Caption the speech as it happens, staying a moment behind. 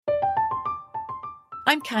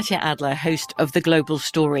I'm Katya Adler, host of The Global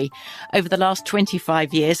Story. Over the last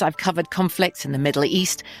 25 years, I've covered conflicts in the Middle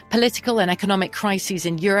East, political and economic crises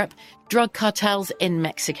in Europe, drug cartels in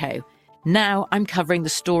Mexico. Now I'm covering the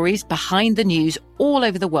stories behind the news all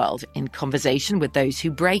over the world in conversation with those who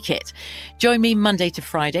break it. Join me Monday to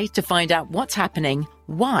Friday to find out what's happening,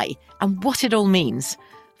 why, and what it all means.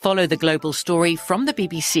 Follow The Global Story from the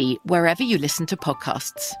BBC wherever you listen to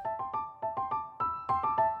podcasts.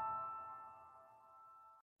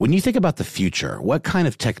 When you think about the future, what kind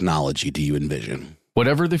of technology do you envision?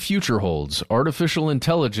 Whatever the future holds, artificial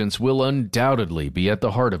intelligence will undoubtedly be at the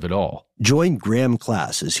heart of it all. Join Graham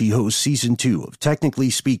Class as he hosts Season 2 of Technically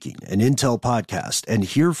Speaking, an Intel podcast, and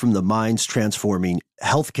hear from the minds transforming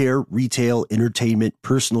healthcare, retail, entertainment,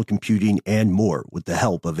 personal computing, and more with the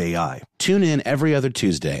help of AI. Tune in every other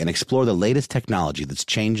Tuesday and explore the latest technology that's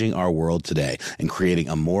changing our world today and creating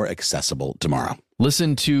a more accessible tomorrow.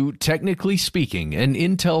 Listen to Technically Speaking, an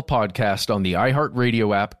Intel podcast on the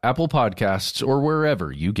iHeartRadio app, Apple Podcasts, or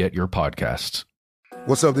wherever you get your podcasts.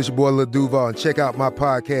 What's up, this your boy Lil Duval, and check out my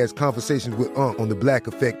podcast, Conversations with Unc, on the Black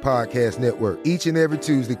Effect Podcast Network. Each and every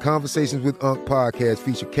Tuesday, Conversations with Unc podcast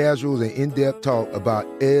feature casual and in-depth talk about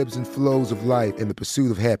ebbs and flows of life and the pursuit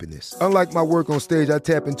of happiness. Unlike my work on stage, I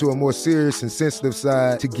tap into a more serious and sensitive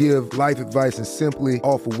side to give life advice and simply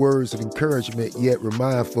offer words of encouragement, yet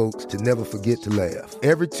remind folks to never forget to laugh.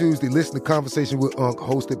 Every Tuesday, listen to Conversations with Unc,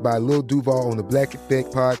 hosted by Lil Duval on the Black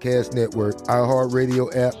Effect Podcast Network,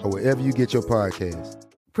 iHeartRadio app, or wherever you get your podcasts.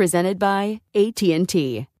 Presented by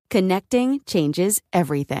AT&T. Connecting changes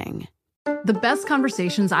everything. The best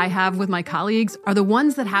conversations I have with my colleagues are the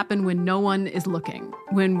ones that happen when no one is looking,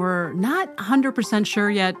 when we're not 100% sure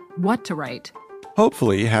yet what to write.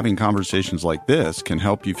 Hopefully, having conversations like this can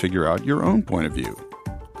help you figure out your own point of view.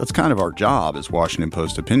 That's kind of our job as Washington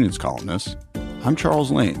Post opinions columnists. I'm Charles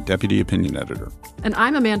Lane, Deputy Opinion Editor. And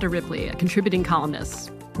I'm Amanda Ripley, a contributing columnist.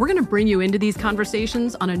 We're going to bring you into these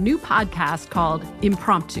conversations on a new podcast called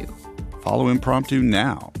Impromptu. Follow Impromptu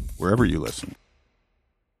now, wherever you listen.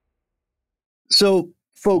 So,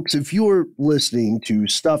 folks, if you're listening to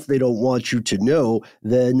stuff they don't want you to know,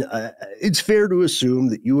 then it's fair to assume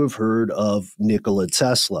that you have heard of Nikola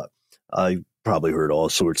Tesla. You've probably heard all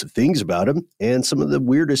sorts of things about him, and some of the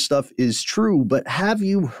weirdest stuff is true, but have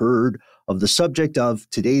you heard of the subject of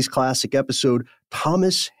today's classic episode,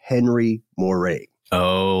 Thomas Henry Moray?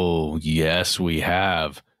 Oh, yes, we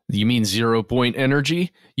have. You mean 0-point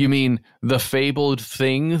energy? You mean the fabled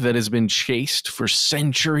thing that has been chased for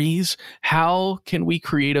centuries? How can we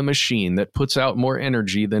create a machine that puts out more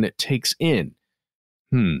energy than it takes in?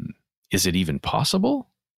 Is it even possible?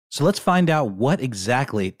 So let's find out what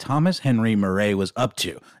exactly Thomas Henry Moray was up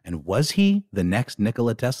to. And was he the next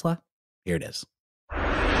Nikola Tesla? Here it is.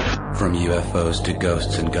 From UFOs to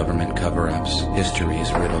ghosts and government cover-ups, history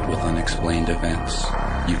is riddled with unexplained events.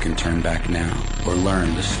 You can turn back now or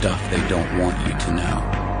learn the stuff they don't want you to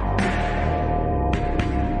know.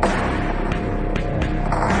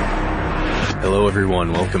 Hello,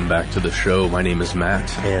 everyone. Welcome back to the show. My name is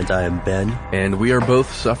Matt. And I am Ben. And we are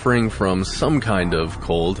both suffering from some kind of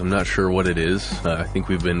cold. I'm not sure what it is. I think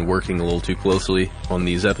we've been working a little too closely on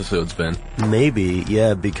these episodes, Ben. Maybe,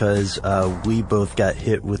 yeah, because we both got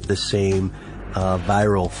hit with the same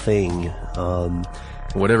viral thing.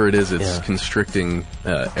 Whatever it is, it's constricting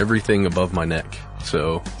everything above my neck.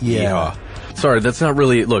 So, yeah. Sorry, that's not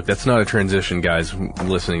really, look, that's not a transition, guys,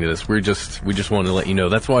 listening to this. We just wanted to let you know.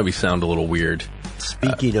 That's why we sound a little weird.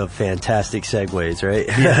 Speaking of fantastic segues, right?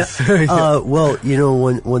 Yes. Well, you know,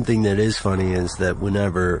 one thing that is funny is that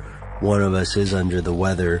whenever one of us is under the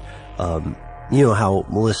weather, you know how,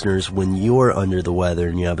 listeners, when you're under the weather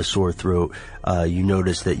and you have a sore throat, you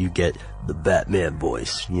notice that you get the Batman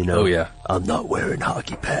voice, you know? Oh, yeah. I'm not wearing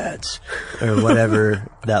hockey pads, or whatever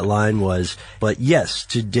that line was. But yes,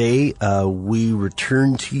 today, we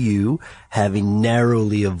return to you having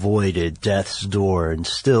narrowly avoided death's door and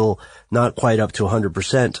still not quite up to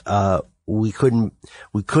 100%. We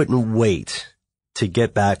couldn't wait to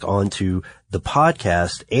get back onto the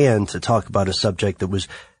podcast and to talk about a subject that was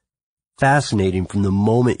fascinating from the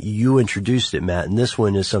moment you introduced it, Matt. And this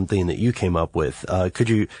one is something that you came up with. Could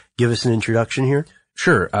you give us an introduction here?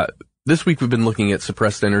 Sure. This week we've been looking at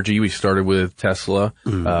suppressed energy. We started with Tesla,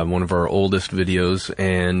 one of our oldest videos,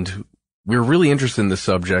 and we're really interested in this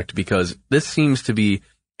subject because this seems to be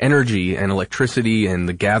energy and electricity, and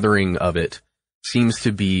the gathering of it seems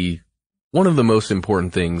to be one of the most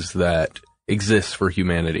important things that exists for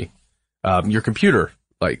humanity. Your computer,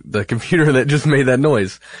 like the computer that just made that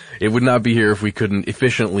noise, it would not be here if we couldn't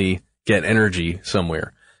efficiently get energy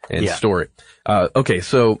somewhere and store it. Okay,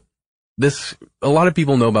 so a lot of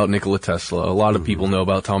people know about Nikola Tesla. A lot of people know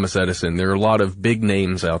about Thomas Edison. There are a lot of big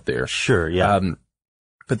names out there. Sure, yeah.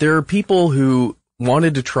 But there are people who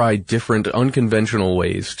wanted to try different unconventional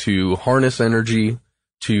ways to harness energy,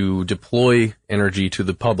 to deploy energy to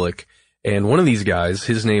the public. And one of these guys,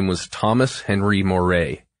 his name was Thomas Henry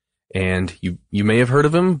Moray. And you may have heard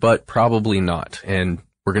of him, but probably not. And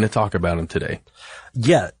we're going to talk about him today.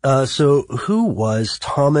 Yeah. So who was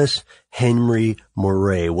Thomas Henry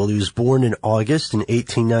Moray? Well, he was born in August in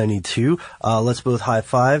 1892. Let's both high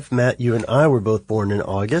five. Matt, you and I were both born in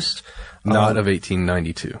August. Not of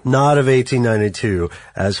 1892. Not of 1892,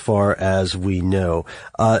 as far as we know.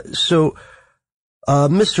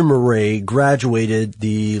 Mr. Moray graduated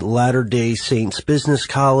the Latter-day Saints Business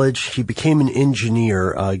College. He became an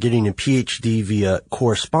engineer, getting a PhD via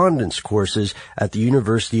correspondence courses at the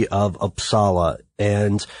University of Uppsala.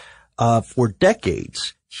 And for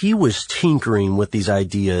decades, he was tinkering with these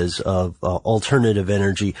ideas of alternative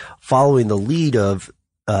energy, following the lead of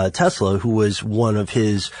Tesla, who was one of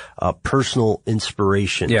his personal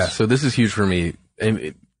inspirations. Yeah, so this is huge for me.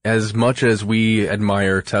 As much as we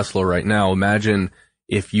admire Tesla right now, imagine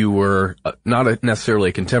if you were not necessarily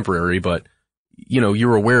a contemporary, but you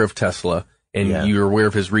were aware of Tesla and you're aware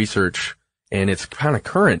of his research, and it's kind of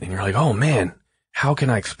current, and you're like, oh man, how can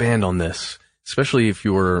I expand on this? Especially if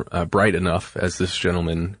you were bright enough, as this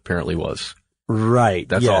gentleman apparently was. Right.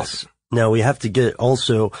 That's awesome. Now we have to get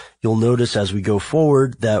also, you'll notice as we go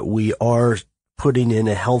forward that we are putting in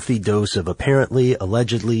a healthy dose of apparently,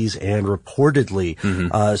 allegedlys, and reportedly.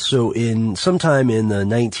 So sometime in the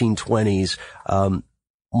 1920s,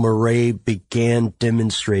 Moray began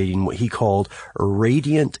demonstrating what he called a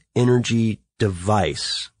radiant energy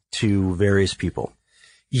device to various people.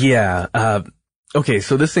 Yeah. Okay.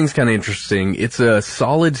 So this thing's kind of interesting. It's a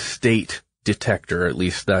solid state detector. At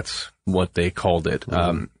least that's what they called it.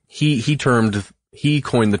 He coined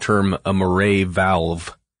the term a Moray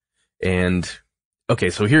valve. And okay,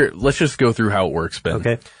 so here, let's just go through how it works, Ben.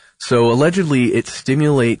 Okay. So allegedly it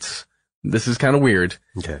stimulates, this is kind of weird,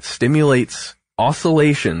 stimulates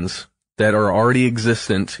oscillations that are already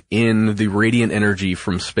existent in the radiant energy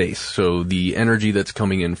from space. So the energy that's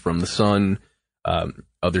coming in from the sun,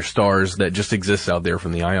 other stars that just exists out there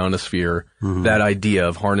from the ionosphere, that idea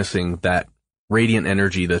of harnessing that radiant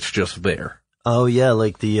energy that's just there. Oh yeah,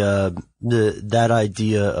 like that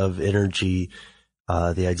idea of energy,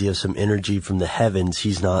 the idea of some energy from the heavens.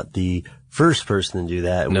 He's not the first person to do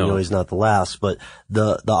that. And we know he's not the last, but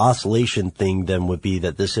the oscillation thing then would be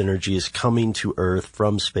that this energy is coming to Earth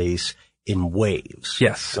from space in waves.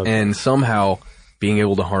 Yes. Okay. And somehow being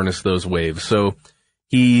able to harness those waves. So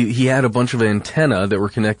he had a bunch of antenna that were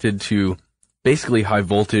connected to basically high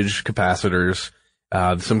voltage capacitors,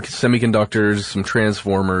 some semiconductors, some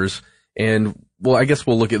transformers. And, well, I guess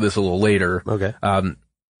we'll look at this a little later. Okay.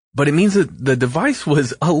 But it means that the device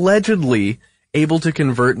was allegedly able to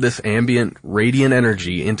convert this ambient radiant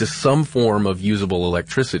energy into some form of usable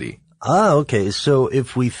electricity. Okay. So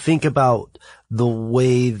if we think about the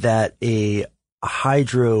way that a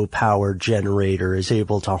hydropower generator is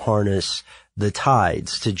able to harness the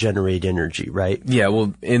tides to generate energy, right? Yeah,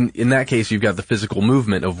 well, in that case, you've got the physical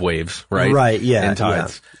movement of waves, right? Right, yeah. And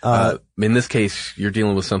tides. Yeah. In this case, you're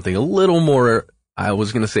dealing with something a little more, I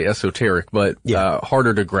was going to say esoteric, but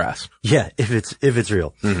harder to grasp. Yeah, if it's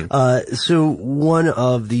real. So one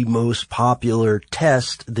of the most popular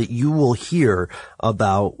tests that you will hear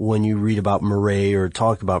about when you read about Moray or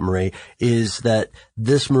talk about Moray is that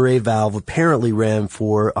this Moray valve apparently ran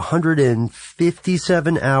for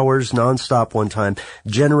 157 hours nonstop one time,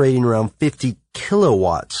 generating around 50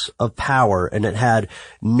 kilowatts of power, and it had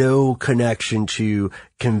no connection to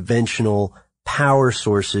conventional power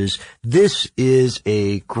sources. This is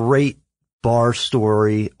a great bar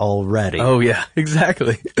story already. Oh yeah,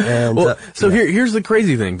 exactly. And, here's the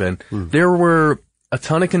crazy thing, Ben. There were a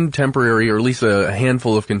ton of contemporary, or at least a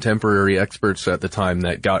handful of contemporary experts at the time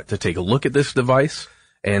that got to take a look at this device,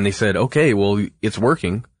 and they said, okay, well, it's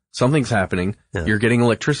working. Something's happening. Yeah. You're getting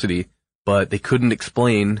electricity, but they couldn't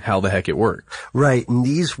explain how the heck it worked. Right. And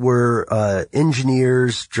these were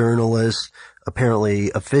engineers, journalists,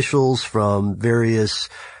 apparently officials from various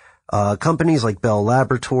companies like Bell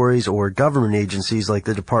Laboratories or government agencies like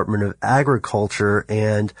the Department of Agriculture,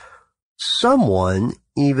 and someone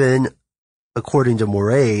even, according to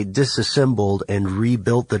Moray, disassembled and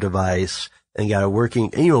rebuilt the device and got it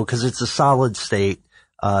working, because it's a solid state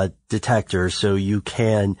detector, so you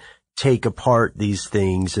can take apart these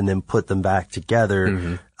things and then put them back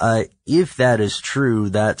together. If that is true,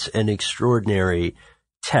 that's an extraordinary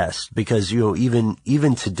test, because,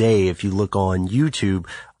 even today, if you look on YouTube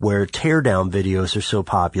where teardown videos are so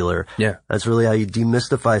popular, that's really how you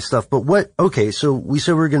demystify stuff. But so we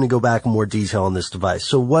said we're going to go back in more detail on this device.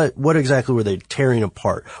 So what exactly were they tearing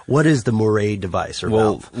apart? What is the Moray device or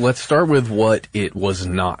valve? Let's start with what it was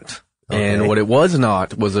not. Okay. And what it was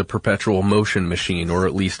not was a perpetual motion machine, or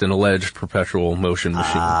at least an alleged perpetual motion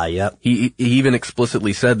machine. Yep. He even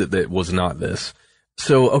explicitly said that it was not this.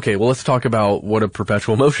 So, let's talk about what a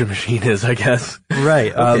perpetual motion machine is, I guess.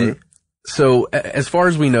 Right, okay. So, as far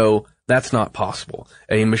as we know, that's not possible.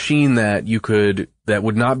 A machine that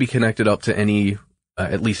would not be connected up to any,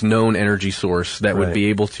 at least known energy source that would be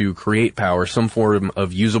able to create power, some form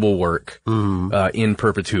of usable work, in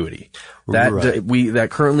perpetuity. That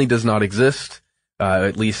currently does not exist,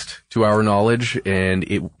 at least to our knowledge, and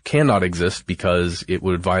it cannot exist because it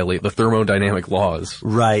would violate the thermodynamic laws.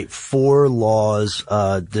 Right. 4 laws,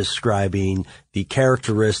 describing the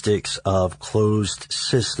characteristics of closed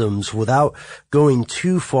systems. Without going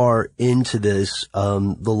too far into this,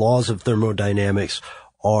 the laws of thermodynamics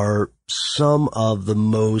are some of the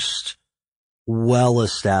most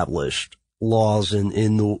well-established laws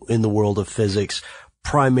in the world of physics,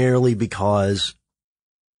 primarily because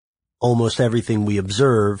almost everything we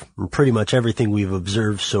observe, and pretty much everything we've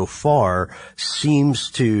observed so far, seems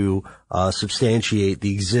to substantiate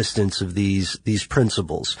the existence of these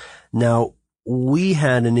principles. Now, we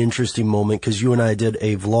had an interesting moment because you and I did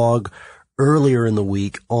a vlog earlier in the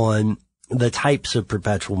week on the types of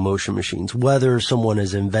perpetual motion machines, whether someone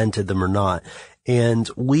has invented them or not. And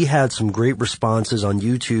we had some great responses on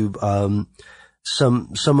YouTube.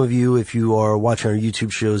 Some of you, if you are watching our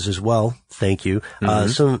YouTube shows as well, thank you.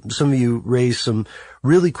 Some of you raised some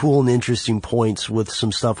really cool and interesting points with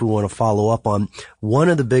some stuff we want to follow up on. One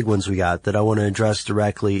of the big ones we got that I want to address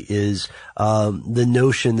directly is, the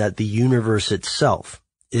notion that the universe itself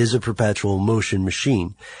is a perpetual motion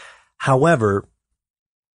machine. However,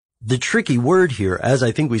 the tricky word here, as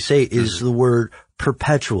I think we say, is the word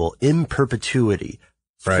perpetual, in perpetuity.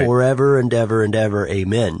 Right. Forever and ever and ever,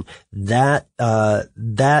 amen. That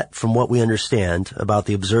from what we understand about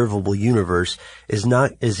the observable universe is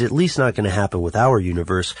at least not going to happen with our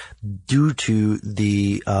universe due to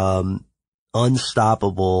the,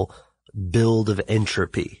 unstoppable build of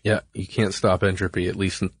entropy. Yeah, you can't stop entropy. At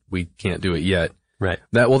least we can't do it yet. Right.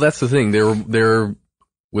 That's the thing. There,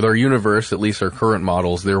 with our universe, at least our current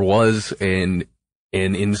models, there was an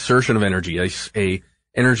insertion of energy,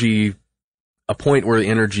 a point where the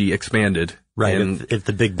energy expanded. Right, and if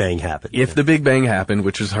the Big Bang happened. If the Big Bang happened,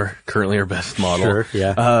 which is currently our best model. Sure,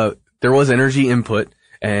 yeah. There was energy input,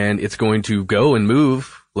 and it's going to go and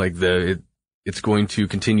move, it's going to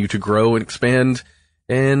continue to grow and expand,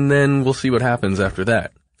 and then we'll see what happens after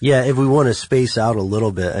that. Yeah, if we want to space out a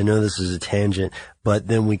little bit, I know this is a tangent, but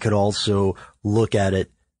then we could also look at it,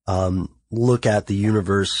 look at the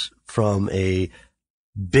universe from a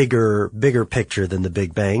bigger picture than the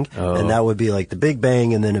Big Bang. And that would be like the Big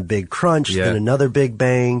Bang and then a big crunch, then another Big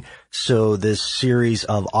Bang. So this series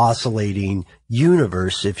of oscillating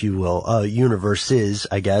universe, if you will, universes,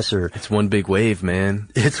 I guess, or. It's one big wave, man.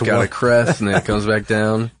 It's got a crest and then it comes back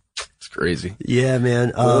down. It's crazy. Yeah,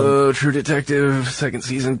 man. True Detective, 2nd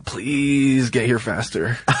season, please get here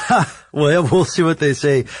faster. Well, we'll see what they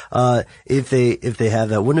say. If they have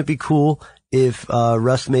that, wouldn't it be cool if,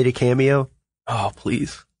 Rust made a cameo? Oh,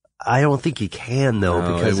 please. I don't think he can though,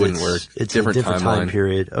 because it wouldn't work. It's a different time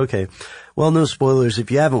period. Okay. Well, no spoilers. If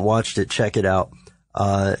you haven't watched it, check it out,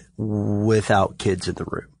 without kids in the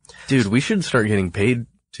room. Dude, we should start getting paid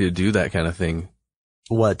to do that kind of thing.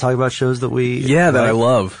 What? Talk about shows that that I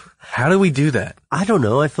love. How do we do that? I don't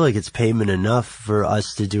know. I feel like it's payment enough for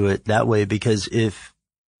us to do it that way, because if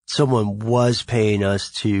someone was paying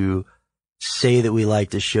us to say that we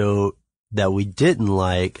liked a show that we didn't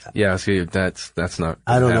like. Yeah, see, that's not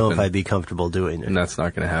I don't know if I'd be comfortable doing it. And that's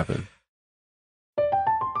not going to happen.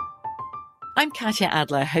 I'm Katya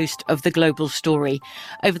Adler, host of The Global Story.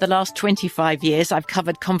 Over the last 25 years, I've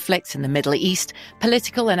covered conflicts in the Middle East,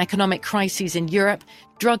 political and economic crises in Europe,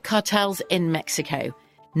 drug cartels in Mexico.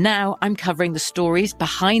 Now I'm covering the stories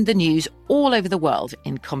behind the news all over the world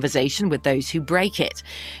in conversation with those who break it.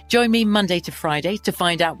 Join me Monday to Friday to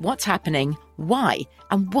find out what's happening, why,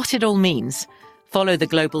 and what it all means. Follow The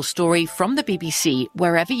Global Story from the BBC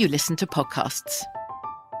wherever you listen to podcasts.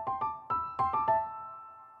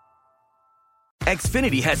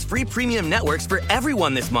 Xfinity has free premium networks for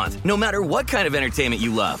everyone this month, no matter what kind of entertainment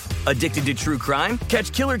you love. Addicted to true crime?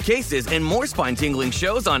 Catch killer cases and more spine-tingling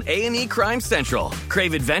shows on A&E Crime Central.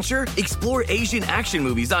 Crave adventure? Explore Asian action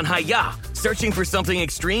movies on Hi-YAH. Searching for something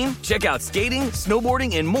extreme? Check out skating,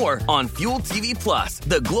 snowboarding, and more on Fuel TV Plus,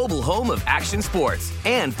 the global home of action sports.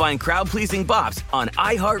 And find crowd-pleasing bops on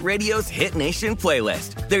iHeartRadio's Hit Nation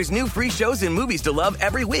playlist. There's new free shows and movies to love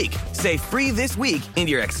every week. Say free this week in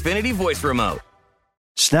your Xfinity voice remote.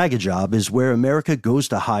 Snagajob is where America goes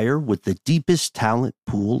to hire with the deepest talent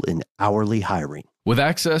pool in hourly hiring. With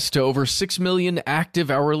access to over 6 million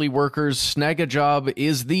active hourly workers, Snagajob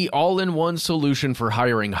is the all-in-one solution for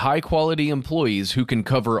hiring high-quality employees who can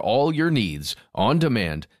cover all your needs, on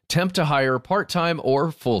demand, temp to hire, part-time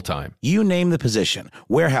or full-time. You name the position: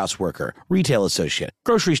 warehouse worker, retail associate,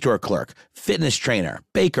 grocery store clerk, fitness trainer,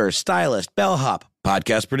 baker, stylist, bellhop,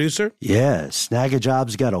 podcast producer? Yeah,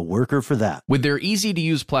 Snagajob's got a worker for that. With their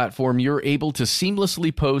easy-to-use platform, you're able to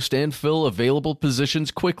seamlessly post and fill available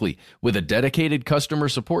positions quickly with a dedicated customer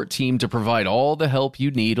support team to provide all the help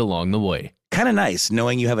you need along the way. Kind of nice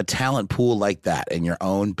knowing you have a talent pool like that in your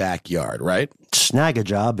own backyard, right?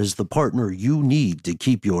 Snagajob is the partner you need to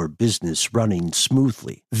keep your business running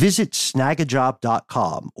smoothly. Visit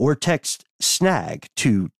snagajob.com or text SNAG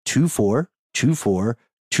to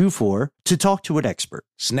 242424 to talk to an expert.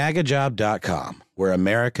 Snagajob.com, where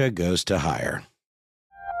America goes to hire.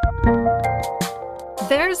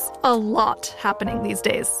 There's a lot happening these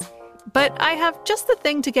days, but I have just the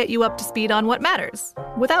thing to get you up to speed on what matters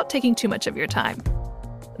without taking too much of your time.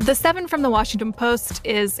 The 7 from the Washington Post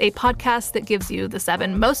is a podcast that gives you the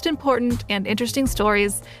 7 most important and interesting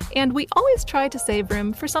stories, and we always try to save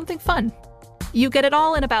room for something fun. You get it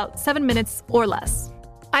all in about 7 minutes or less.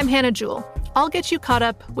 I'm Hannah Jewell. I'll get you caught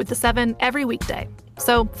up with the 7 every weekday.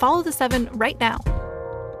 So follow the 7 right now.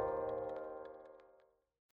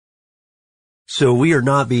 So we are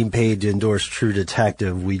not being paid to endorse True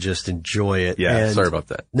Detective. We just enjoy it. Yeah, sorry about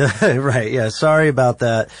that. Right, yeah, sorry about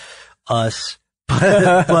that, us.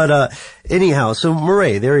 But anyhow, so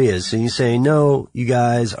Murray, there he is. And you say, no, you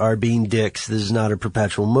guys are being dicks. This is not a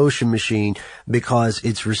perpetual motion machine because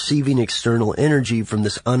it's receiving external energy from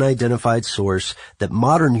this unidentified source that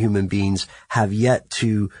modern human beings have yet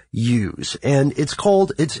to use. And it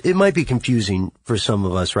might be confusing for some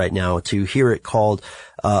of us right now to hear it called,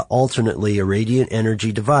 alternately a radiant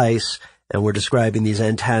energy device. And we're describing these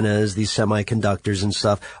antennas, these semiconductors and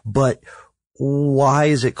stuff. But why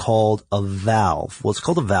is it called a valve? Well, it's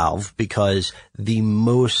called a valve because the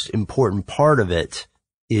most important part of it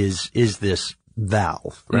is this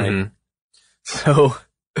valve, right? Mm-hmm. So,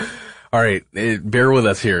 all right, bear with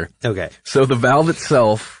us here. Okay. So the valve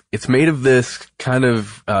itself, it's made of this kind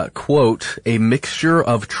of, quote, a mixture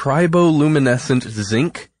of triboluminescent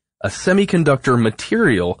zinc, a semiconductor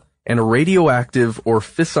material, and a radioactive or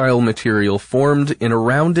fissile material formed in a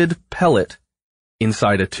rounded pellet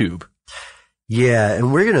inside a tube. Yeah,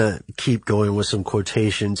 and we're gonna keep going with some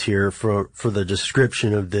quotations here for the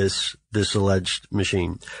description of this alleged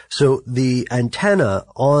machine. So the antenna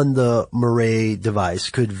on the Murray device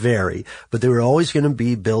could vary, but they were always gonna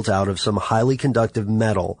be built out of some highly conductive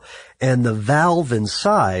metal, and the valve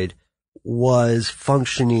inside was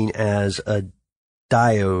functioning as a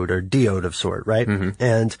diode of sort, right? Mm-hmm.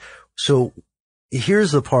 And so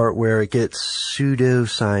here's the part where it gets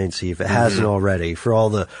pseudo-sciencey, if it hasn't already, for all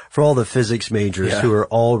the physics majors who are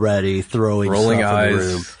already throwing rolling stuff eyes in the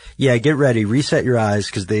room. Yeah, get ready, reset your eyes,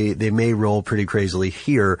 because they may roll pretty crazily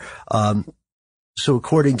here. So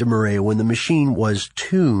according to Murray, when the machine was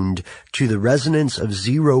tuned to the resonance of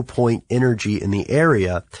 0-point energy in the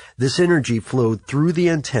area, this energy flowed through the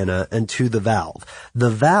antenna and to the valve. The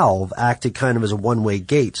valve acted kind of as a one-way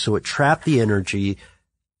gate, so it trapped the energy,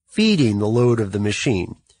 feeding the load of the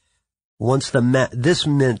machine. This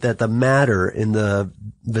meant that the matter in the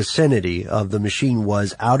vicinity of the machine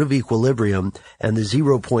was out of equilibrium and the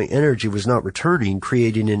 0-point energy was not returning,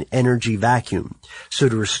 creating an energy vacuum. So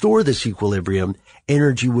to restore this equilibrium,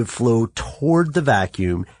 energy would flow toward the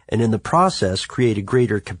vacuum and in the process create a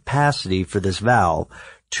greater capacity for this valve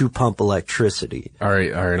to pump electricity. All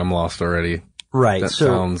right, I'm lost already. Right. That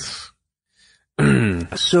sounds...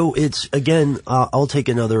 So it's, again, I'll take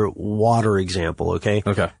another water example, okay?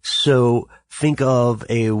 Okay. So think of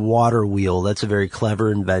a water wheel. That's a very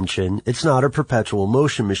clever invention. It's not a perpetual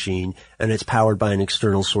motion machine, and it's powered by an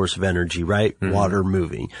external source of energy, right? Mm-hmm. Water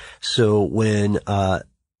moving. So when the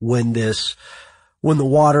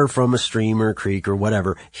water from a stream or creek or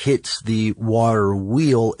whatever hits the water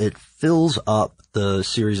wheel, it fills up the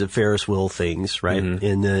series of Ferris wheel things, right?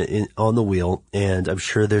 Mm-hmm. On the wheel. And I'm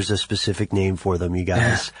sure there's a specific name for them, you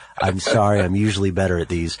guys. I'm sorry. I'm usually better at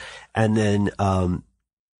these. And then,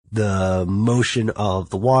 the motion of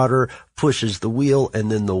the water pushes the wheel,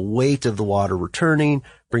 and then the weight of the water returning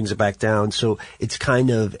brings it back down. So it's kind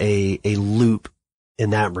of a loop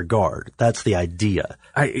in that regard. That's the idea.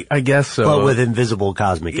 I guess so. But with invisible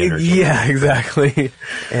cosmic energy. Yeah, exactly.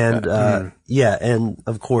 And, and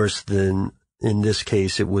of course then in this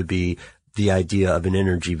case it would be the idea of an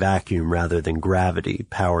energy vacuum rather than gravity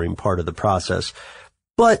powering part of the process.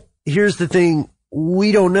 But here's the thing.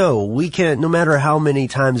 We don't know. We can't, no matter how many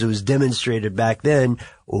times it was demonstrated back then,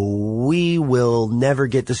 we will never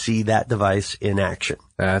get to see that device in action.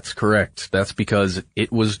 That's correct. That's because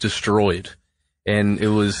it was destroyed. And it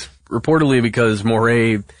was reportedly because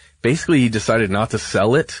Moray basically decided not to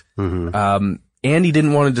sell it. And he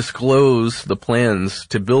didn't want to disclose the plans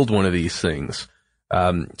to build one of these things.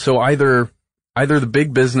 So either the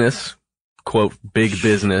big business, quote, big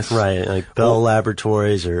business. Right, like Bell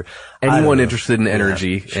Laboratories or anyone interested in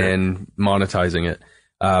energy and monetizing it.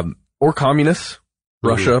 Or communists,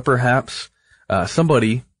 Russia perhaps.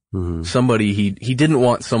 Somebody he didn't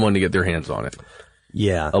want someone to get their hands on it.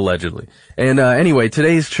 Yeah. Allegedly. And anyway,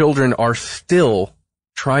 today's children are still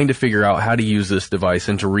trying to figure out how to use this device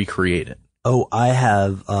and to recreate it. Oh, I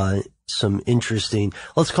have some interesting,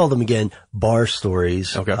 let's call them again, bar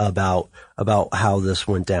stories about how this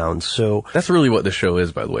went down. So that's really what the show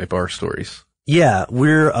is, by the way, bar stories. Yeah,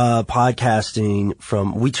 we're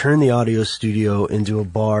podcasting we turn the audio studio into a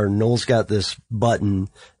bar. Noel's got this button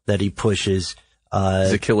that he pushes.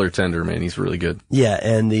 He's a killer tender, man. He's really good. Yeah,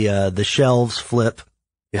 and the shelves flip.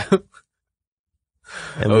 Yeah.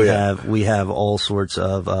 And we have all sorts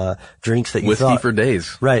of drinks that you Whiskey thought for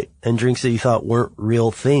days. Right, and drinks that you thought weren't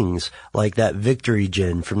real things, like that Victory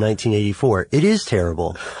Gin from 1984. It is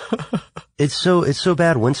terrible. It's so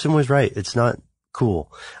bad. Winston was right. It's not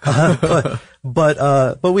cool. But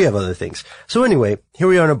we have other things. So anyway, here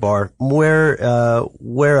we are in a bar.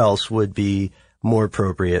 Where else would be more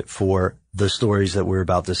appropriate for the stories that we're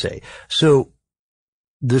about to say? So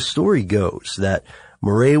the story goes that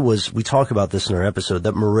Moray we talk about this in our episode,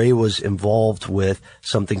 that Moray was involved with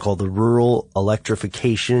something called the Rural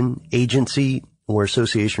Electrification Agency or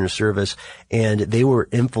Association or Service, and they were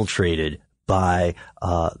infiltrated by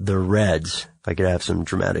the Reds. If I could have some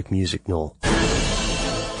dramatic music, Noel.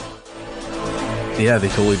 Yeah, they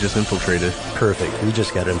totally just infiltrated. Perfect. We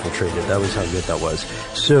just got infiltrated. That was how good that was.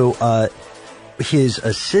 So, his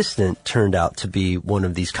assistant turned out to be one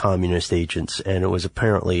of these communist agents, and it was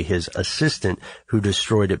apparently his assistant who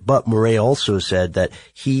destroyed it. But Moray also said that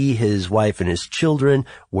he, his wife, and his children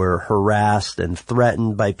were harassed and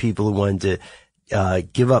threatened by people who wanted to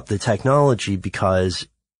give up the technology because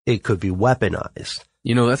it could be weaponized.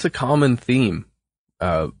 You know, that's a common theme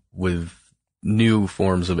with new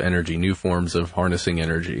forms of energy, new forms of harnessing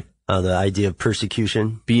energy. The idea of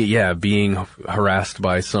persecution? Being harassed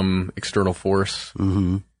by some external force.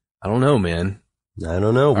 Mm-hmm. I don't know, man. I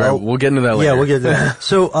don't know. Well, we'll get into that later. Yeah, we'll get into that.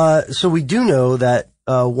 So we do know that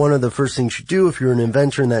one of the first things you do if you're an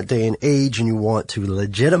inventor in that day and age and you want to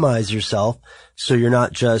legitimize yourself, so you're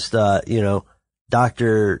not just,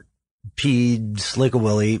 Dr. P.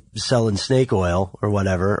 Slickawilly selling snake oil or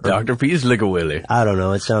whatever. Dr. P. Slickawilly. I don't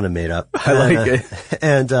know. It sounded made up. I like it.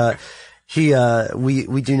 And,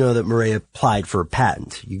 we do know that Moray applied for a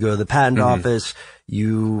patent. You go to the patent office,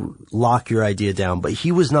 you lock your idea down, but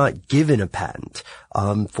he was not given a patent,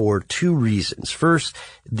 for two reasons. First,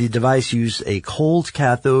 the device used a cold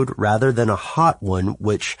cathode rather than a hot one,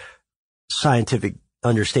 which scientific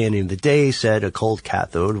understanding of the day said a cold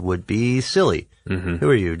cathode would be silly. Who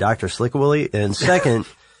are you, Dr. Slickawilly? And second,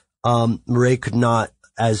 Moray could not,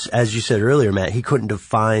 as you said earlier, Matt, he couldn't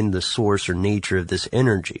define the source or nature of this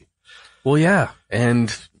energy. Well, yeah,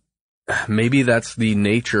 and maybe that's the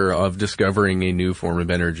nature of discovering a new form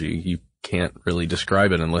of energy. You can't really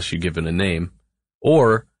describe it unless you give it a name,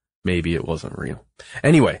 or maybe it wasn't real.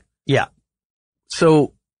 Anyway. Yeah.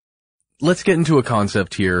 So let's get into a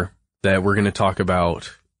concept here that we're going to talk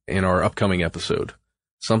about in our upcoming episode.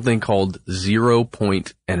 Something called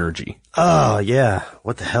 0-point energy. Oh, yeah.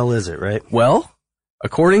 What the hell is it, right? Well,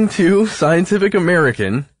 according to Scientific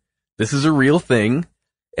American, this is a real thing.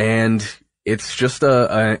 And it's just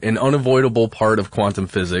an unavoidable part of quantum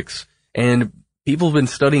physics. And people have been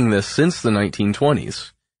studying this since the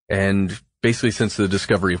 1920s, and basically since the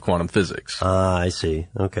discovery of quantum physics. Ah, I see.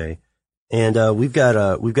 Okay. And we've got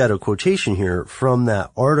a quotation here from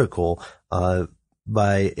that article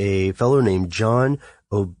by a fellow named John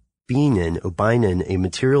O'Beinan, a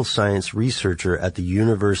material science researcher at the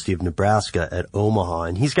University of Nebraska at Omaha,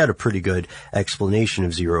 and he's got a pretty good explanation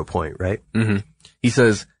of 0-point, right? Mm-hmm. He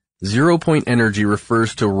says, 0-point energy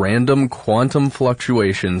refers to random quantum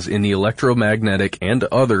fluctuations in the electromagnetic and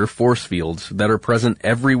other force fields that are present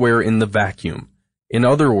everywhere in the vacuum. In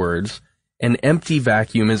other words, an empty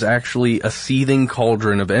vacuum is actually a seething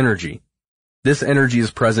cauldron of energy. This energy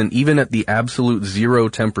is present even at the absolute zero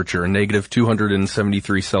temperature, negative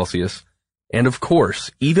 273 Celsius, and of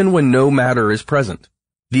course, even when no matter is present.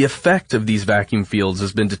 The effect of these vacuum fields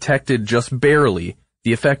has been detected just barely.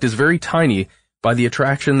 The effect is very tiny by the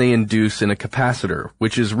attraction they induce in a capacitor,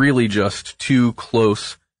 which is really just two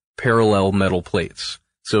close parallel metal plates.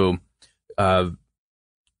 So,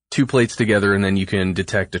 two plates together, and then you can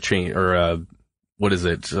detect a chain, or what is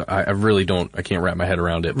it? I can't wrap my head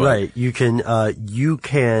around it. But. Right. You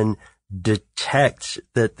can detect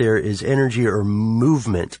that there is energy or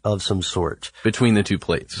movement of some sort. Between the two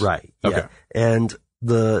plates. Right. Okay. Yeah. And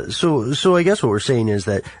so I guess what we're saying is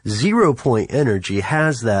that 0 point energy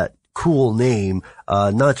has that cool name,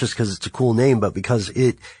 not just because it's a cool name, but because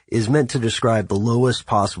it is meant to describe the lowest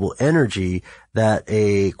possible energy that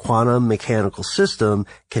a quantum mechanical system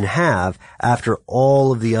can have after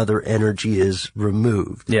all of the other energy is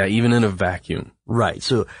removed. Yeah, even in a vacuum. Right.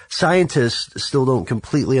 So scientists still don't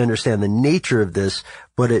completely understand the nature of this,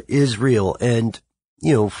 but it is real. And,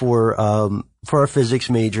 for our physics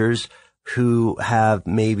majors who have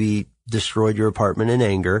maybe destroyed your apartment in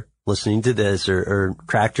anger, listening to this or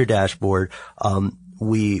cracked your dashboard,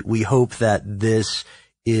 we hope that this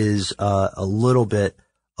is a little bit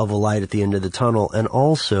of a light at the end of the tunnel. And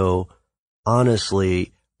also,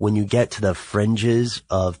 honestly, when you get to the fringes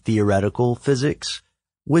of theoretical physics,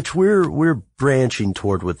 which we're branching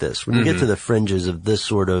toward with this, when you get to the fringes of this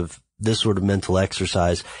sort of mental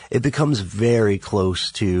exercise, it becomes very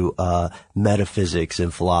close to metaphysics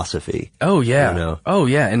and philosophy. Oh yeah. Oh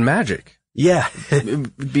yeah, and magic. Yeah.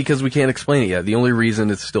 Because we can't explain it yet. The only reason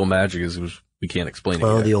it's still magic is we can't explain it yet.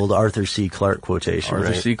 Oh, the old Arthur C. Clarke quotation,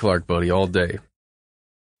 Arthur C. Clarke, buddy, all day.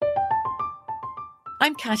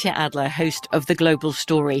 I'm Katya Adler, host of The Global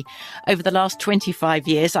Story. Over the last 25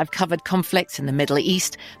 years, I've covered conflicts in the Middle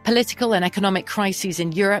East, political and economic crises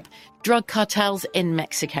in Europe, drug cartels in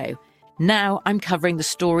Mexico. Now I'm covering the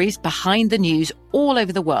stories behind the news all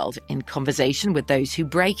over the world in conversation with those who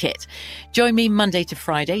break it. Join me Monday to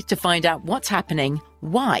Friday to find out what's happening,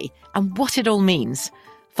 why, and what it all means.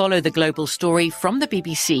 Follow The Global Story from the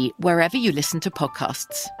BBC wherever you listen to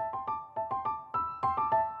podcasts.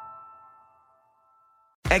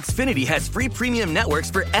 Xfinity has free premium networks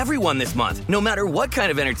for everyone this month, no matter what kind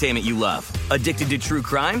of entertainment you love. Addicted to true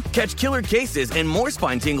crime? Catch killer cases and more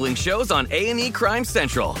spine-tingling shows on A&E Crime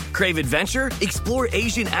Central. Crave adventure? Explore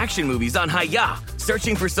Asian action movies on Hi-YAH.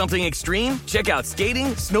 Searching for something extreme? Check out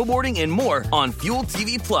skating, snowboarding, and more on Fuel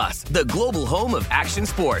TV Plus, the global home of action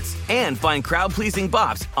sports. And find crowd-pleasing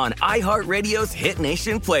bops on iHeartRadio's Hit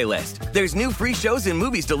Nation playlist. There's new free shows and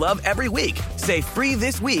movies to love every week. Say free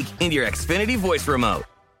this week in your Xfinity voice remote.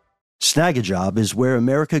 Snagajob is where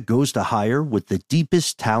America goes to hire with the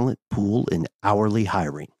deepest talent pool in hourly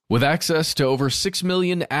hiring. With access to over 6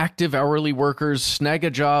 million active hourly workers,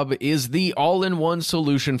 Snagajob is the all-in-one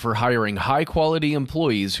solution for hiring high-quality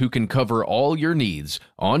employees who can cover all your needs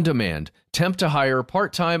on demand, temp to hire,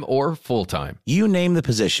 part-time or full-time. You name the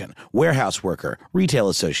position: warehouse worker, retail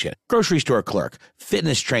associate, grocery store clerk,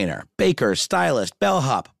 fitness trainer, baker, stylist,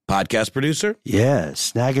 bellhop, podcast producer? Yeah,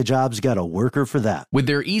 Snagajob's got a worker for that. With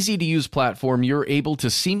their easy-to-use platform, you're able to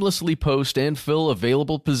seamlessly post and fill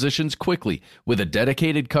available positions quickly with a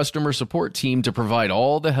dedicated customer support team to provide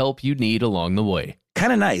all the help you need along the way.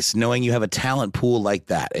 Kind of nice knowing you have a talent pool like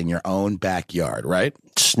that in your own backyard, right?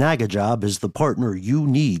 Snagajob is the partner you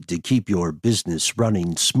need to keep your business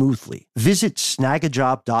running smoothly. Visit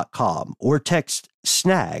snagajob.com or text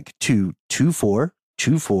SNAG to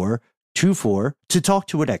 242424 to talk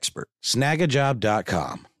to an expert.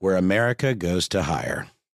 Snagajob.com, where America goes to hire.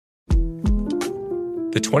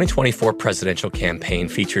 The 2024 presidential campaign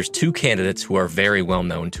features two candidates who are very well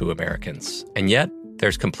known to Americans. And yet,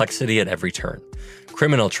 there's complexity at every turn.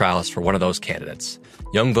 Criminal trials for one of those candidates.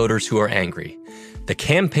 Young voters who are angry. The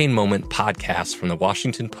Campaign Moment podcast from the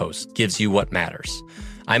Washington Post gives you what matters.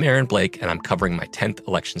 I'm Aaron Blake, and I'm covering my 10th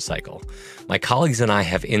election cycle. My colleagues and I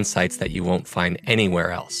have insights that you won't find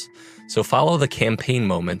anywhere else. So follow The Campaign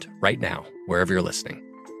Moment right now, wherever you're listening.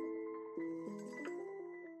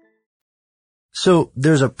 So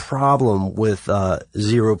there's a problem with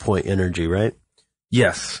 0 point energy, right?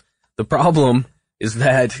 Yes. The problem is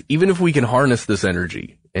that even if we can harness this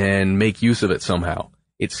energy and make use of it somehow,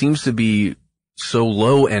 it seems to be so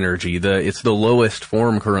low energy. It's the lowest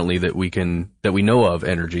form currently that we know of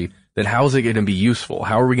energy. Then how is it going to be useful?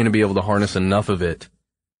 How are we going to be able to harness enough of it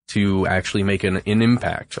to actually make an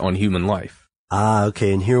impact on human life?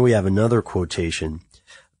 Okay. And here we have another quotation.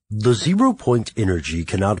 The zero-point energy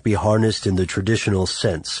cannot be harnessed in the traditional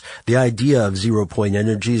sense. The idea of zero-point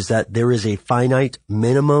energy is that there is a finite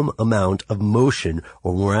minimum amount of motion,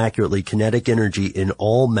 or more accurately, kinetic energy in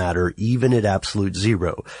all matter, even at absolute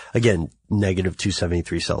zero. Again, negative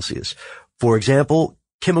 273 Celsius. For example,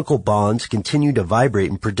 chemical bonds continue to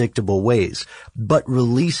vibrate in predictable ways, but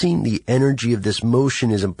releasing the energy of this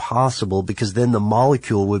motion is impossible because then the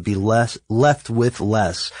molecule would be left with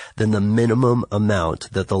less than the minimum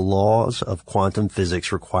amount that the laws of quantum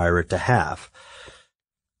physics require it to have.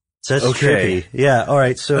 So that's trippy. Yeah. All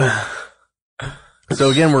right. So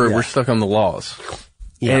again, we're stuck on the laws.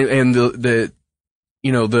 Yeah. And the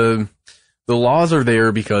laws are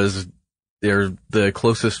there because they're the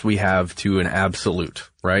closest we have to an absolute,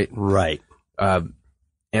 right? Right. And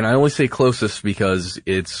I only say closest because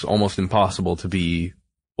it's almost impossible to be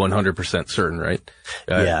 100% certain, right?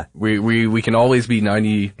 Yeah. We can always be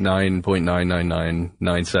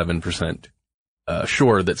 99.99997%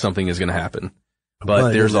 sure that something is going to happen.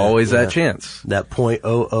 But there's always that chance. That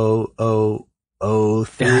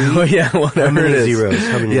 0.00003. Yeah, whatever how many it is. zeros,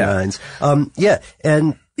 how many nines.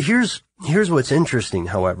 And here's what's interesting,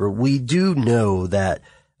 however. We do know that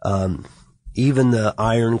even the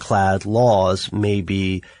ironclad laws may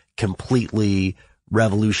be completely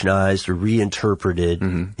revolutionized or reinterpreted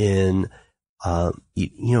in in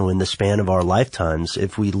the span of our lifetimes.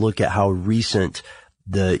 If we look at how recent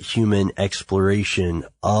the human exploration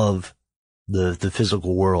of the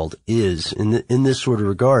physical world is in this sort of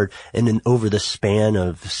regard, and over the span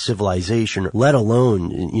of civilization, let alone,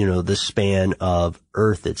 the span of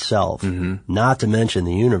Earth itself, not to mention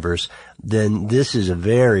the universe, then this is a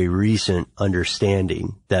very recent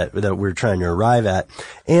understanding that we're trying to arrive at.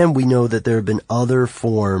 And we know that there have been other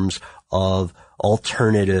forms of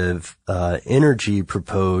alternative energy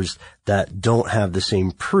proposed that don't have the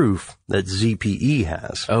same proof that ZPE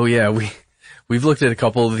has. Oh yeah, We've looked at a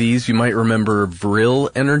couple of these. You might remember Vril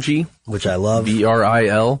energy, which I love.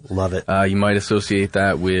 VRIL. Love it. You might associate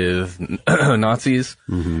that with Nazis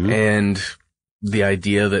and the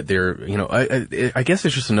idea that they're, I guess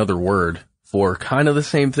it's just another word for kind of the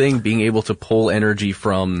same thing, being able to pull energy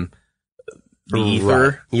from the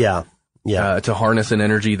ether. Right. Yeah. To harness an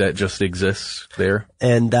energy that just exists there.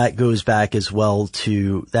 And that goes back as well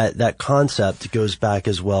to that concept goes back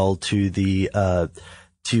as well to the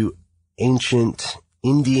to ancient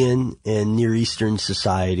Indian and Near Eastern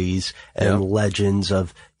societies and legends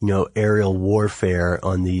of, aerial warfare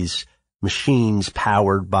on these machines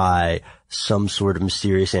powered by some sort of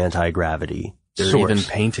mysterious anti-gravity There are even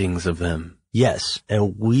paintings of them. Yes.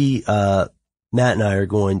 And we, Matt and I are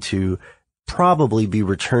going to probably be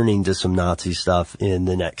returning to some Nazi stuff in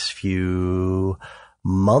the next few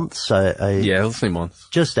months. Let's say months.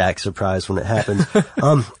 Just act surprised when it happens.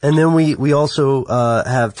 And then we also,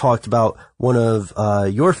 have talked about one of,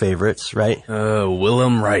 your favorites, right?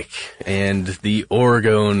 Wilhelm Reich and the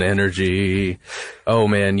orgone energy. Oh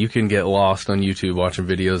man, you can get lost on YouTube watching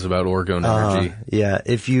videos about orgone energy. Yeah.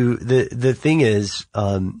 The thing is,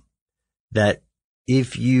 that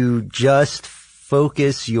if you just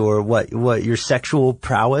focus your your sexual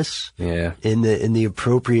prowess in the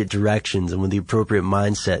appropriate directions and with the appropriate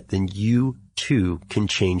mindset, then you too can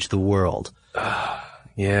change the world.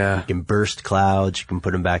 You can burst clouds, you can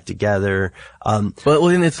put them back together. But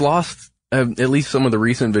then it's lost, at least some of the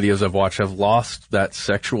recent videos I've watched have lost that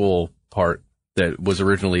sexual part that was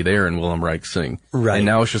originally there in Wilhelm Reich's thing. Right. And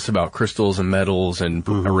now it's just about crystals and metals and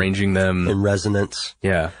arranging them. In resonance.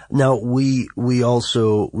 Yeah. Now we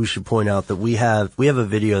should point out that we have a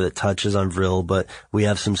video that touches on Vril, but we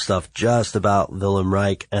have some stuff just about Wilhelm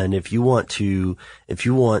Reich. And if you want to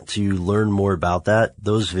learn more about that,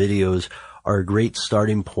 those videos are a great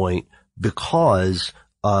starting point because,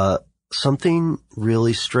 something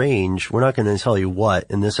really strange, we're not going to tell you what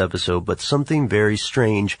in this episode, but something very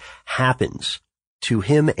strange happens to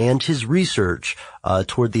him and his research,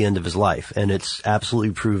 toward the end of his life. And it's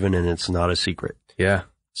absolutely proven and it's not a secret. Yeah.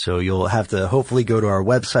 So you'll have to hopefully go to our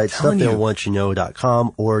website,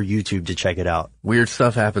 stufftheydon'twantyounknow.com or YouTube to check it out. Weird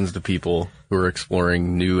stuff happens to people who are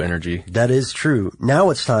exploring new energy. That is true. Now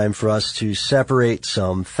it's time for us to separate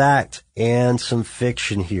some fact and some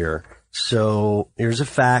fiction here. So here's a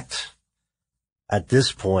fact. At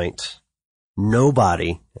this point,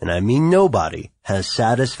 nobody, and I mean nobody, has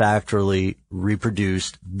satisfactorily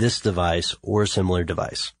reproduced this device or a similar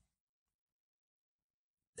device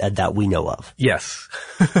that we know of. Yes.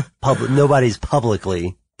 Nobody's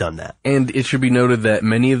publicly done that. And it should be noted that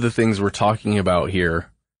many of the things we're talking about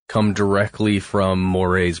here come directly from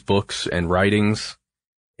Moray's books and writings,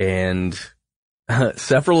 and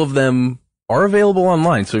several of them are available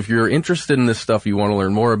online. So if you're interested in this stuff, you want to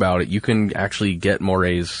learn more about it, you can actually get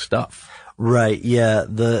Moray's stuff. Right. Yeah.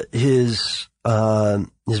 His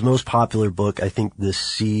most popular book, I think, The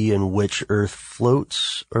Sea in Which Earth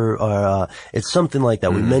Floats, or it's something like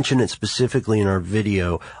that. We mentioned it specifically in our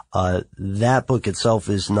video. That book itself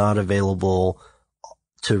is not available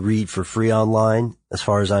to read for free online, as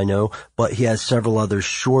far as I know, but he has several other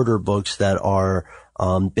shorter books that are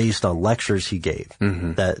based on lectures he gave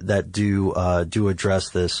that do address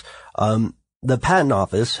this. The Patent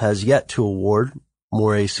Office has yet to award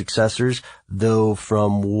Moray successors, though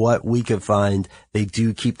from what we could find, they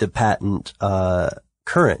do keep the patent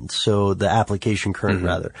current, so the application current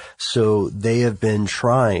rather. So they have been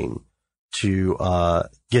trying to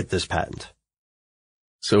get this patent.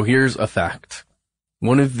 So here's a fact.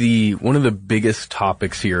 One of the biggest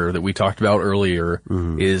topics here that we talked about earlier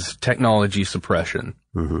is technology suppression.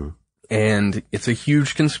 And it's a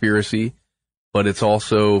huge conspiracy, but it's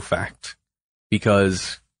also fact.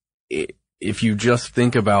 Because if you just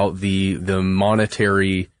think about the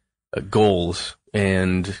monetary goals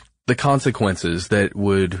and the consequences that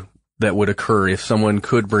would occur if someone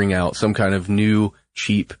could bring out some kind of new,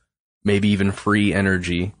 cheap, maybe even free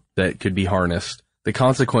energy that could be harnessed, the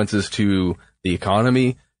consequences to the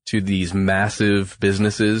economy, to these massive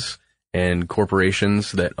businesses and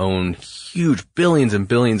corporations that own huge billions and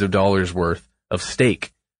billions of dollars worth of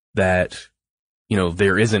stake, that, you know,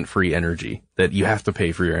 there isn't free energy, that you have to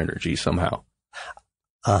pay for your energy somehow.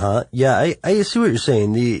 Yeah, I see what you're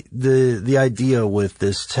saying. The idea with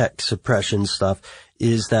this tech suppression stuff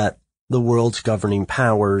is that the world's governing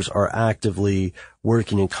powers are actively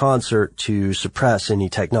working in concert to suppress any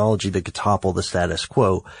technology that could topple the status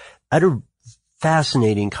quo. I had a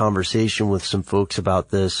fascinating conversation with some folks about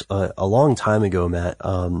this a long time ago, Matt,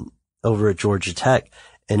 over at Georgia Tech,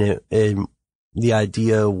 and the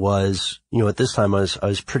idea was, you know, at this time I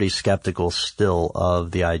was pretty skeptical still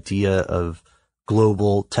of the idea of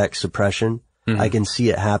global tech suppression. I can see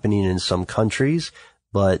it happening in some countries,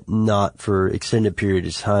 but not for extended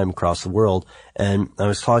periods of time across the world. And I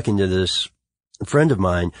was talking to this friend of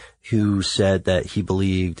mine who said that he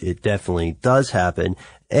believed it definitely does happen.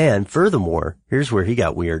 And furthermore, here's where he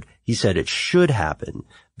got weird. He said it should happen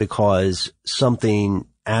because something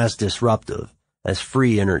as disruptive as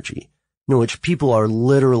free energy, you know, which people are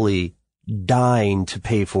literally dying to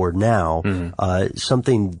pay for now,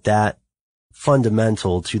 something that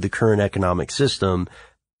fundamental to the current economic system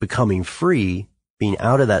becoming free, being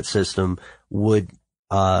out of that system, would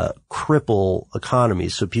cripple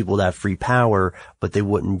economies. So people would have free power, but they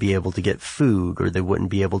wouldn't be able to get food, or they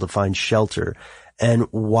wouldn't be able to find shelter. And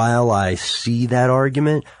while I see that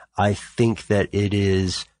argument, I think that it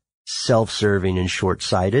is self-serving and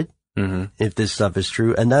short-sighted, if this stuff is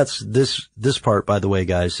true. And that's this part, by the way,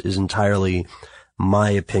 guys, is entirely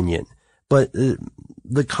my opinion. But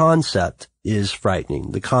the concept is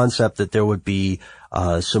frightening. The concept that there would be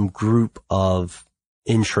some group of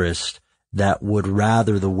interest that would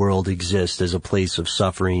rather the world exist as a place of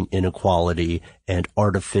suffering, inequality, and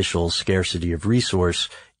artificial scarcity of resource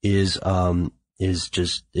is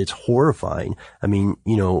just, it's horrifying. I mean,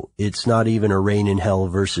 you know, it's not even a reign in hell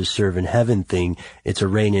versus serve in heaven thing. It's a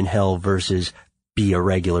reign in hell versus be a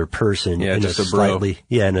regular person in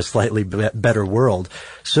a slightly better world.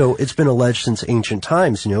 So it's been alleged since ancient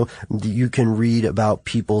times, you know, you can read about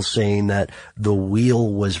people saying that the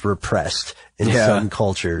wheel was repressed in some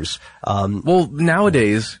cultures. Well,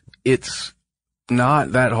 nowadays it's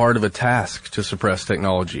not that hard of a task to suppress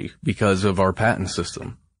technology because of our patent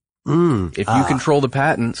system. If you control the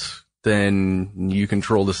patents, then you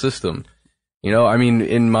control the system. You know, I mean,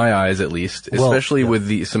 in my eyes, at least, especially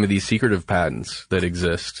with some of these secretive patents that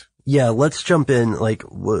exist. Yeah, let's jump in. Like,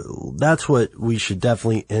 that's what we should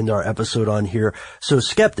definitely end our episode on here. So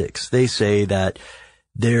skeptics, they say that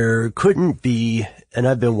there couldn't be, and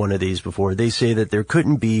I've been one of these before, they say that there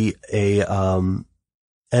couldn't be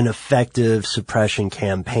an effective suppression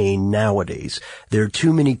campaign nowadays. There are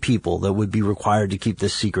too many people that would be required to keep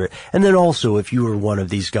this secret. And then also, if you were one of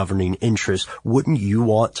these governing interests, wouldn't you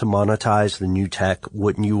want to monetize the new tech?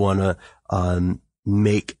 Wouldn't you want to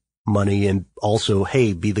make money and also,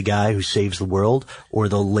 hey, be the guy who saves the world, or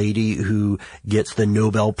the lady who gets the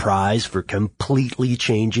Nobel Prize for completely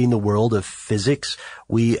changing the world of physics?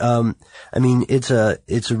 I mean, it's a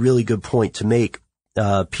really good point to make.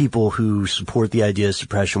 People who support the idea of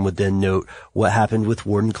suppression would then note what happened with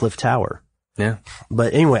Wardenclyffe Tower. Yeah.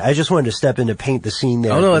 But anyway, I just wanted to step in to paint the scene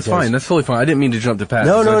there. Oh, no, that's fine. That's totally fine. I didn't mean to jump to patents.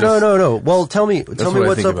 No. Well, tell me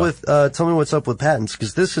what's up with patents,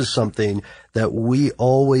 because this is something that we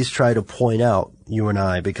always try to point out, you and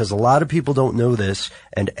I, because a lot of people don't know this,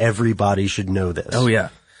 and everybody should know this. Oh, yeah.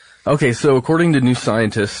 Okay, so according to New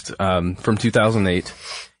Scientist, from 2008,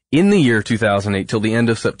 in the year 2008 till the end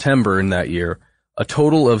of September in that year, a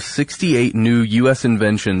total of 68 new U.S.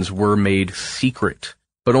 inventions were made secret,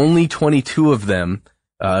 but only 22 of them,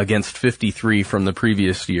 against 53 from the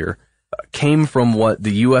previous year, came from what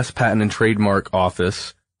the U.S. Patent and Trademark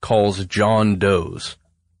Office calls John Does.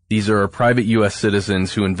 These are private U.S.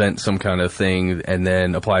 citizens who invent some kind of thing and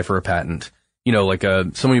then apply for a patent. You know, like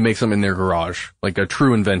somebody makes something in their garage, like a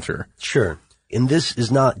true inventor. Sure. And this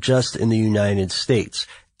is not just in the United States.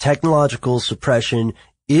 Technological suppression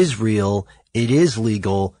is real. It is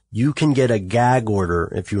legal. You can get a gag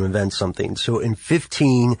order if you invent something. So in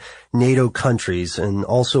 15 NATO countries and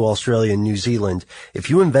also Australia and New Zealand, if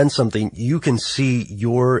you invent something, you can see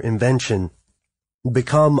your invention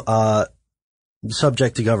become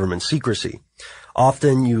subject to government secrecy.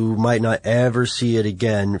 Often you might not ever see it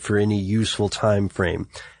again for any useful time frame.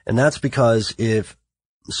 And that's because if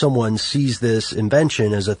someone sees this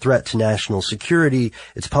invention as a threat to national security,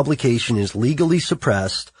 its publication is legally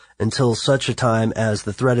suppressed until such a time as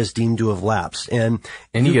the threat is deemed to have lapsed. And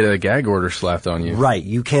you get a gag order slapped on you. Right.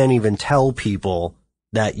 You can't even tell people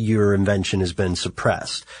that your invention has been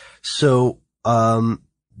suppressed. So,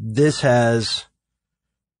 this has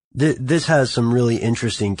some really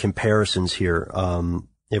interesting comparisons here.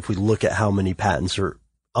 If we look at how many patents are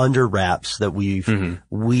under wraps that we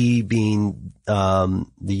being, the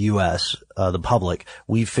U.S., the public,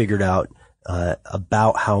 we've figured out,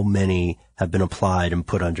 about how many have been applied and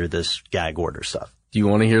put under this gag order stuff. Do you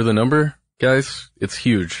want to hear the number, guys? It's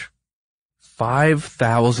huge.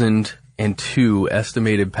 5,002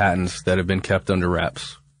 estimated patents that have been kept under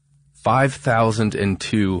wraps.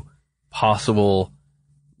 5,002 possible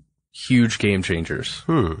huge game changers.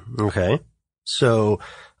 Okay. So,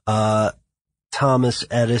 Thomas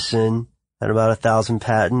Edison had about 1,000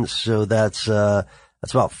 patents. So that's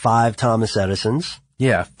about 5 Thomas Edisons.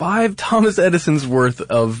 Yeah, 5 Thomas Edison's worth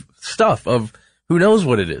of stuff, of who knows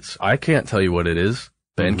what it is. I can't tell you what it is.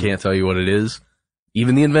 Ben can't tell you what it is.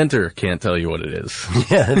 Even the inventor can't tell you what it is.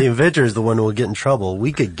 Yeah, the inventor is the one who will get in trouble.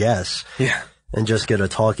 We could guess. Yeah. And just get a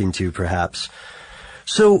talking to, perhaps.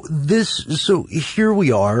 So here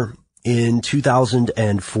we are in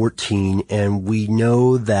 2014, and we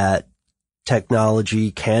know that technology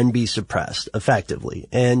can be suppressed effectively.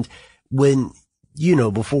 And when,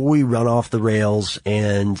 before we run off the rails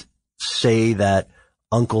and say that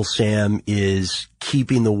Uncle Sam is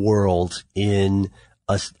keeping the world in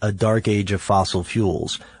a dark age of fossil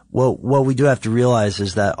fuels, what we do have to realize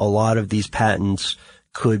is that a lot of these patents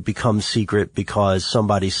could become secret because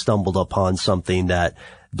somebody stumbled upon something that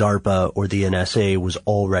DARPA or the NSA was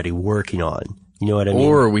already working on. You know what I mean?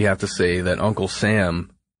 Or we have to say that Uncle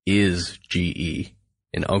Sam is GE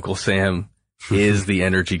and Uncle Sam is the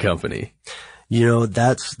energy company.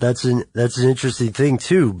 That's an interesting thing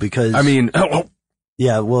too, because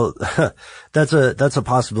yeah, well, that's a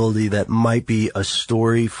possibility that might be a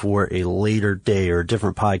story for a later day or a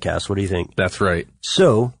different podcast. What do you think? That's right.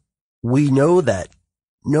 So we know that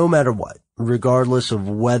no matter what, regardless of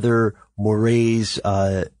whether Murray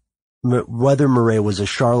was a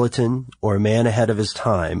charlatan or a man ahead of his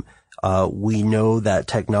time, we know that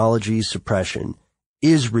technology suppression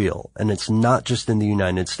is real, and it's not just in the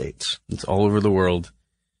United States. It's all over the world.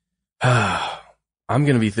 I'm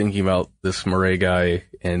going to be thinking about this Murray guy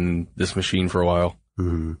and this machine for a while.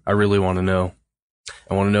 I really want to know.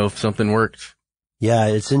 I want to know if something worked. Yeah,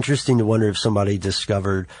 it's interesting to wonder if somebody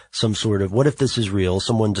discovered some sort of, what if this is real?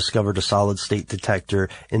 Someone discovered a solid state detector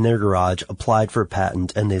in their garage, applied for a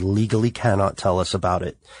patent, and they legally cannot tell us about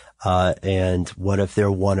it. And what if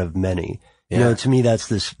they're one of many? Yeah. To me, that's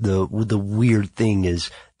the weird thing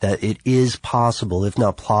is that it is possible, if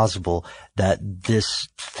not plausible, that this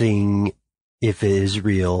thing, if it is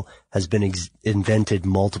real, has been invented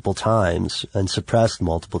multiple times and suppressed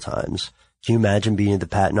multiple times. Can you imagine being at the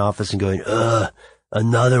patent office and going,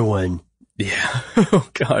 another one? Yeah. Oh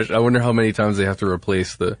gosh. I wonder how many times they have to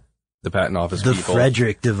replace the patent office people. The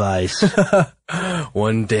Frederick device.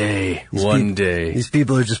 One day. These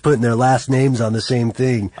people are just putting their last names on the same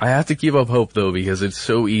thing. I have to keep up hope though, because it's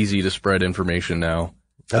so easy to spread information now.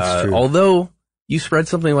 That's true. Although you spread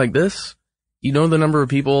something like this, the number of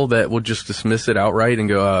people that would just dismiss it outright and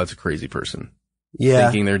go, oh, it's a crazy person. Yeah.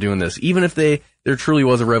 Thinking they're doing this. Even if there truly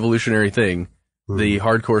was a revolutionary thing, the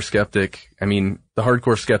hardcore skeptic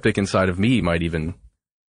inside of me might even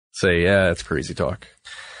say, yeah, it's crazy talk.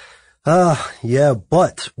 Yeah,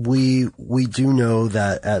 but we do know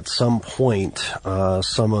that at some point,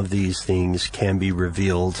 some of these things can be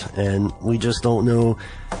revealed, and we just don't know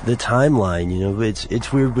the timeline. You know,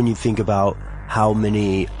 it's weird when you think about how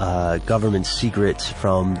many, government secrets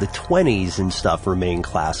from the 1920s and stuff remain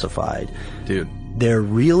classified. Dude. There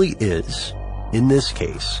really is, in this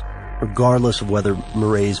case, regardless of whether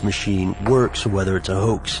Murray's machine works or whether it's a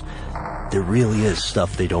hoax, there really is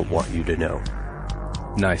stuff they don't want you to know.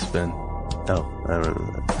 Nice, Ben. Oh, I don't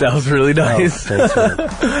know. That was really nice. Oh,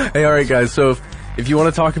 thanks, man. Hey, all right, guys. So if you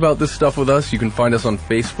want to talk about this stuff with us, you can find us on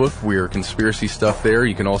Facebook. We're Conspiracy Stuff there.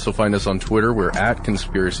 You can also find us on Twitter. We're at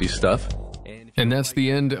Conspiracy Stuff. And that's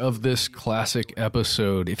the end of this classic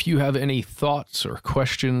episode. If you have any thoughts or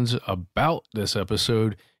questions about this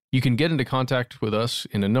episode, you can get into contact with us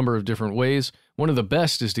in a number of different ways. One of the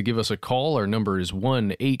best is to give us a call. Our number is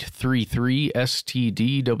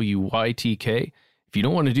 1-833-STDWYTK. If you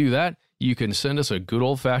don't want to do that, you can send us a good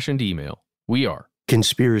old-fashioned email. We are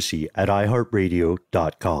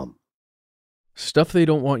conspiracy@iheartradio.com. Stuff They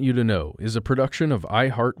Don't Want You to Know is a production of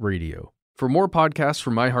iHeartRadio. For more podcasts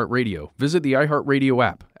from iHeartRadio, visit the iHeartRadio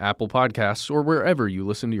app, Apple Podcasts, or wherever you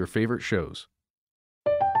listen to your favorite shows.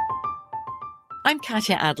 I'm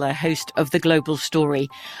Katya Adler, host of The Global Story.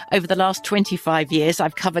 Over the last 25 years,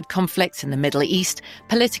 I've covered conflicts in the Middle East,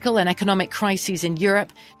 political and economic crises in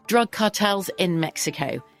Europe, drug cartels in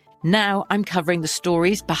Mexico. Now I'm covering the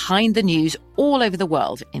stories behind the news all over the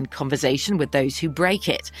world in conversation with those who break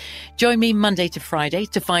it. Join me Monday to Friday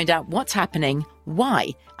to find out what's happening, why,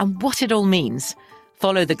 and what it all means.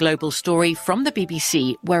 Follow The Global Story from the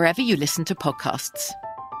BBC wherever you listen to podcasts.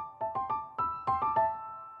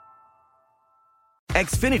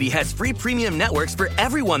 Xfinity has free premium networks for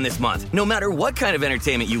everyone this month, no matter what kind of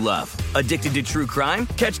entertainment you love. Addicted to true crime?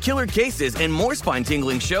 Catch killer cases and more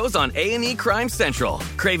spine-tingling shows on A&E Crime Central.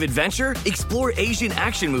 Crave adventure? Explore Asian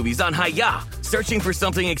action movies on Hi-YAH. Searching for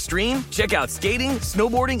something extreme? Check out skating,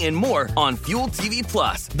 snowboarding, and more on Fuel TV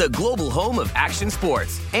Plus, the global home of action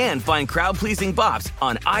sports. And find crowd-pleasing bops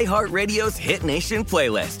on iHeartRadio's Hit Nation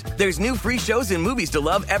playlist. There's new free shows and movies to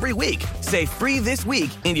love every week. Say free this week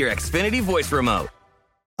in your Xfinity voice remote.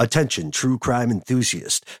 Attention, true crime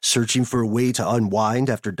enthusiast. Searching for a way to unwind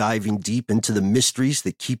after diving deep into the mysteries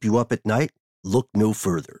that keep you up at night? Look no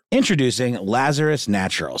further. Introducing Lazarus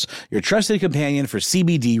Naturals, your trusted companion for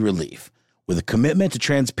CBD relief. With a commitment to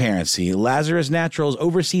transparency, Lazarus Naturals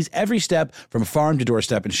oversees every step from farm to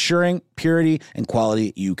doorstep, ensuring purity and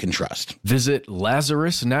quality you can trust. Visit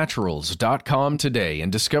LazarusNaturals.com today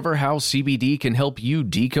and discover how CBD can help you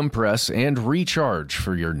decompress and recharge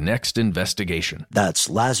for your next investigation. That's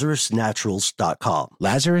LazarusNaturals.com.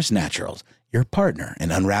 Lazarus Naturals, your partner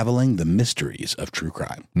in unraveling the mysteries of true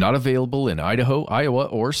crime. Not available in Idaho, Iowa,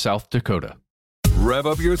 or South Dakota. Rev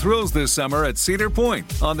up your thrills this summer at Cedar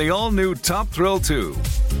Point on the all-new Top Thrill 2.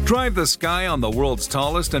 Drive the sky on the world's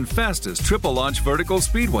tallest and fastest triple-launch vertical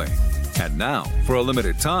speedway. And now, for a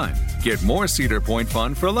limited time, get more Cedar Point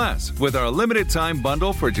fun for less with our limited-time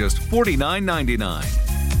bundle for just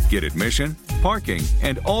 $49.99. Get admission, parking,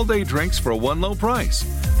 and all-day drinks for one low price.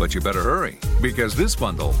 But you better hurry, because this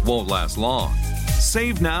bundle won't last long.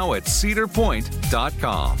 Save now at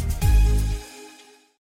cedarpoint.com.